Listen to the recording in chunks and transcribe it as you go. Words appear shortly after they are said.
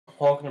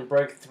Hulk and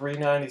break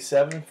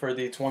 397 for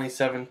the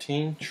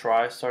 2017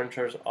 TriStar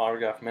Insurance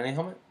Autograph Mini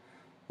Helmet.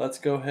 Let's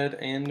go ahead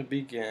and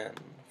begin.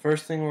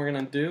 First thing we're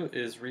going to do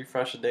is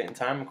refresh the date and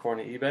time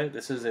according to eBay.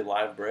 This is a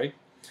live break.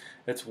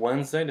 It's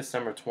Wednesday,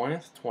 December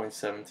 20th,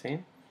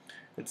 2017.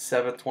 It's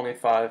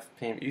 7:25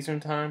 p.m.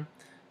 Eastern Time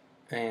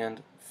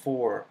and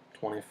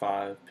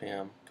 4:25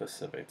 p.m.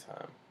 Pacific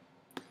Time.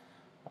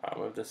 I'll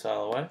move this out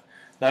of the way.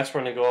 Next,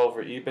 we're going to go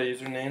over eBay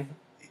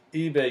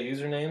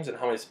usernames and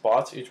how many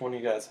spots each one of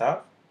you guys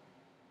have.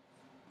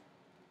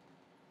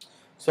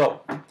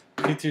 So,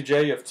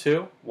 P2J, you have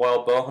 2.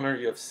 Wild Bowhunter,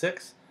 you have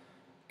 6.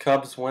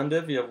 Cubs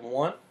Wendiv, you have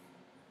 1.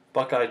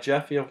 Buckeye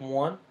Jeff, you have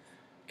 1.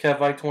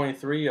 Kev Ike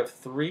 23, you have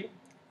 3.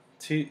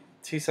 T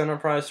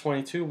Enterprise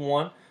 22,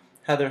 1.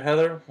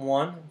 Heather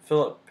 1.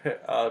 Philip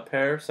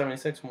Pear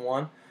 76,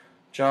 1.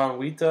 John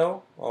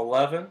Wheato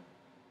 11.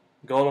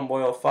 Golden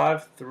Boy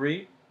 05,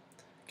 3.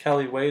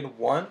 Kelly Wade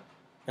 1.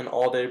 And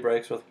All Day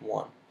Breaks with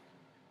 1.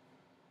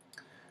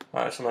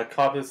 Alright, so I'm going to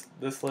copy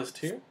this list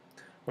here.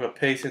 I'm going to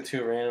paste it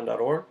to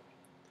random.org.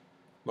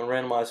 I'm going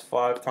to randomize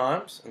 5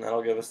 times, and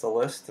that'll give us the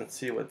list and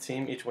see what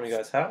team each one of you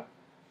guys have.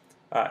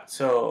 Alright,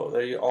 so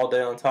there you All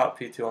Day on top,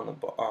 P2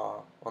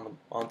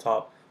 on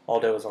top, All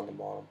Day was on the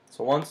bottom.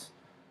 So once,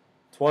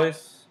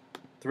 twice,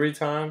 3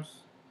 times,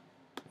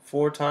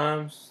 4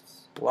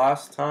 times,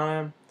 last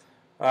time.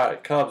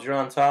 Alright, Cubs, you're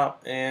on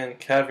top, and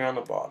Kev, you're on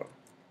the bottom.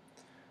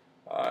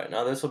 Alright,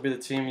 now this will be the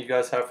team you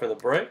guys have for the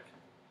break.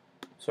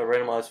 So I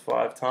randomized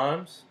 5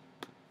 times.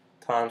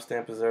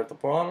 Timestamp is there at the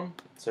bottom.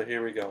 So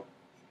here we go.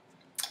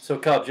 So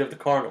Cubs, you have the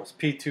Cardinals,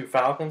 P2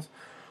 Falcons,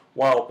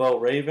 Wild Bow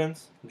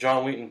Ravens,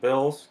 John Wheaton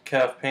Bills,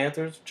 Kev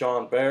Panthers,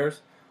 John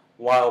Bears,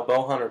 Wild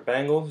Bowhunter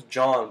Bengals,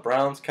 John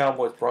Browns,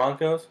 Cowboys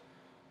Broncos,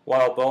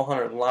 Wild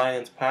Bowhunter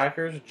Lions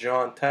Packers,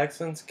 John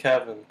Texans,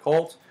 Kevin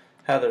Colts,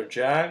 Heather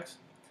Jags,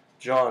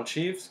 John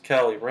Chiefs,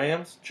 Kelly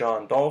Rams,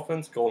 John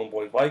Dolphins, Golden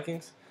Boy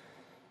Vikings,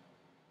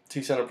 T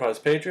Enterprise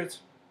Patriots,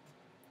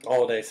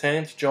 All Day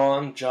Saints,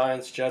 John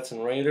Giants, Jets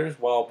and Raiders,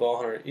 Wild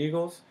Bowhunter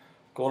Eagles,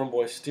 Golden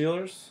Boy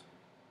Steelers,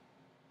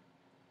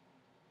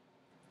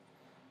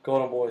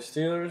 Golden Boy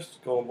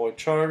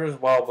Chargers,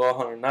 Wild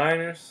Bowhunter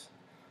Niners,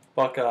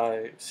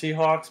 Buckeye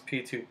Seahawks,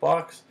 P2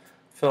 Bucks,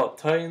 Philip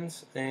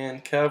Titans,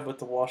 and Kev with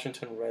the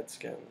Washington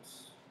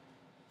Redskins.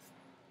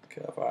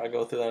 Okay, if I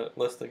go through that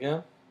list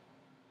again,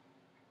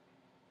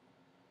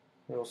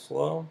 real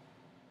slow.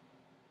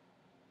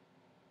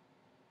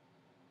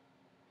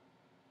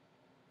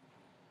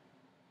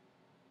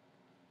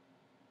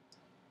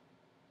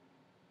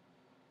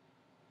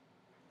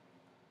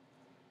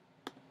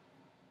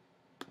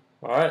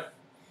 Alright,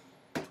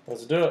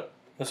 let's do it.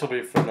 This will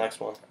be for the next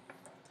one.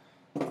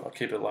 I'll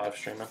keep it live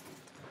streaming.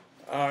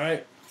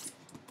 Alright,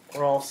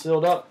 we're all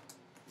sealed up.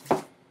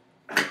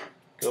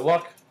 Good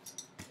luck.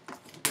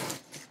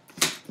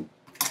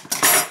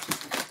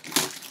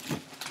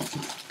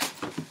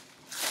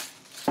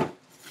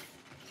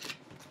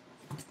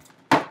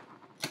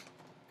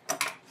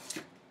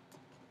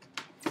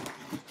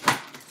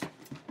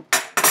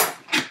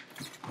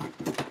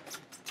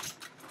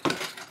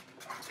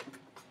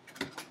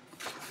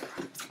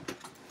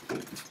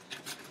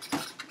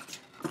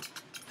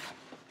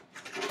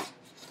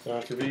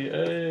 Going to be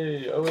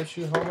a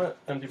OSU helmet,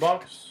 empty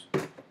box.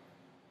 It's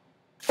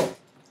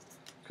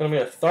going to be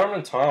a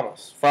Thurman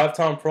Thomas,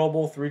 5-time Pro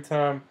Bowl,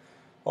 3-time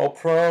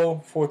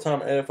All-Pro,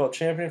 4-time AFL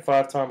champion,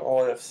 5-time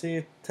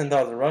All-AFC,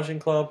 10,000 rushing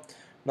club,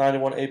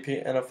 91 AP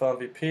NFL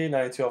MVP,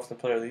 92 Offensive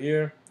Player of the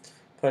Year,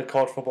 played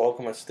college football,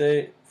 Oklahoma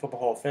State, Football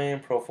Hall of Fame,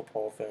 Pro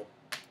Football Hall of Fame.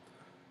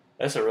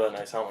 That's a really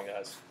nice helmet,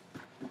 guys.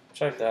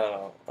 Check that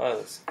out. That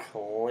is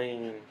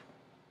clean.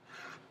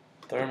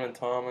 Thurman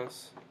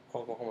Thomas,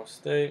 Oklahoma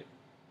State.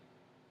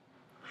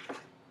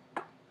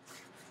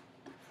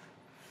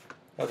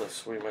 That's a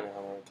sweet mini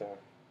helmet right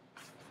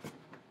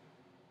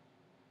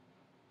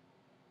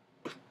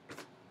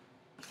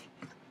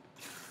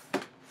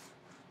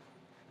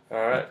there.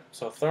 Alright,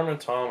 so Thurman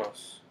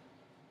Thomas.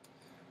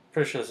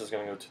 Pretty sure this is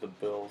going to go to the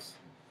Bills.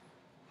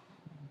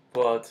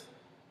 But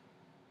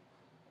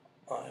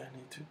I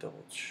need to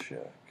double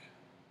check.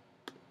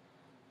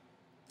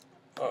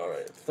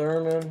 Alright,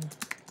 Thurman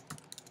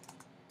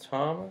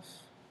Thomas.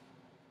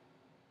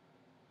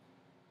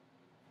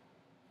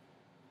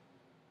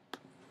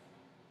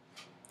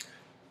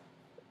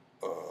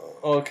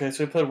 Okay,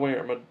 so he played 1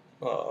 year at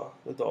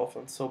the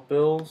Dolphins. So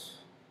Bills,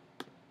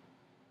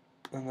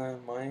 and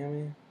then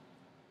Miami.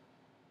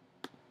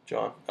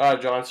 John.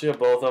 Alright, John, so you have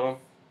both of them,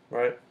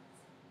 right?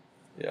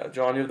 Yeah,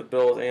 John, you have the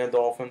Bills and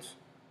Dolphins.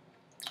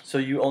 So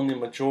you own the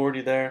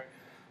majority there.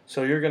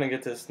 So you're going to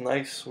get this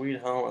nice,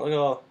 sweet helmet. Look at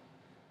all.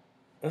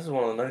 This is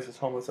one of the nicest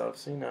helmets I've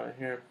seen out of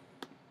here.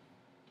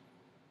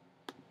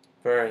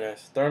 Very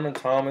nice. Thurman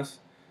Thomas.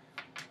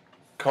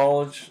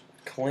 College,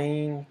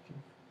 clean.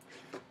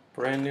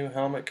 Brand new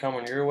helmet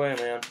coming your way,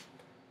 man.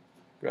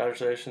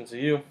 Congratulations to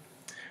you.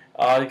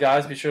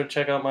 Guys, be sure to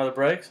check out my other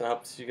breaks, and I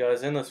hope to see you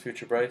guys in those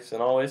future breaks.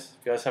 And always,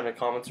 if you guys have any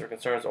comments or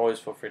concerns, always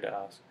feel free to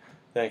ask.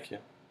 Thank you.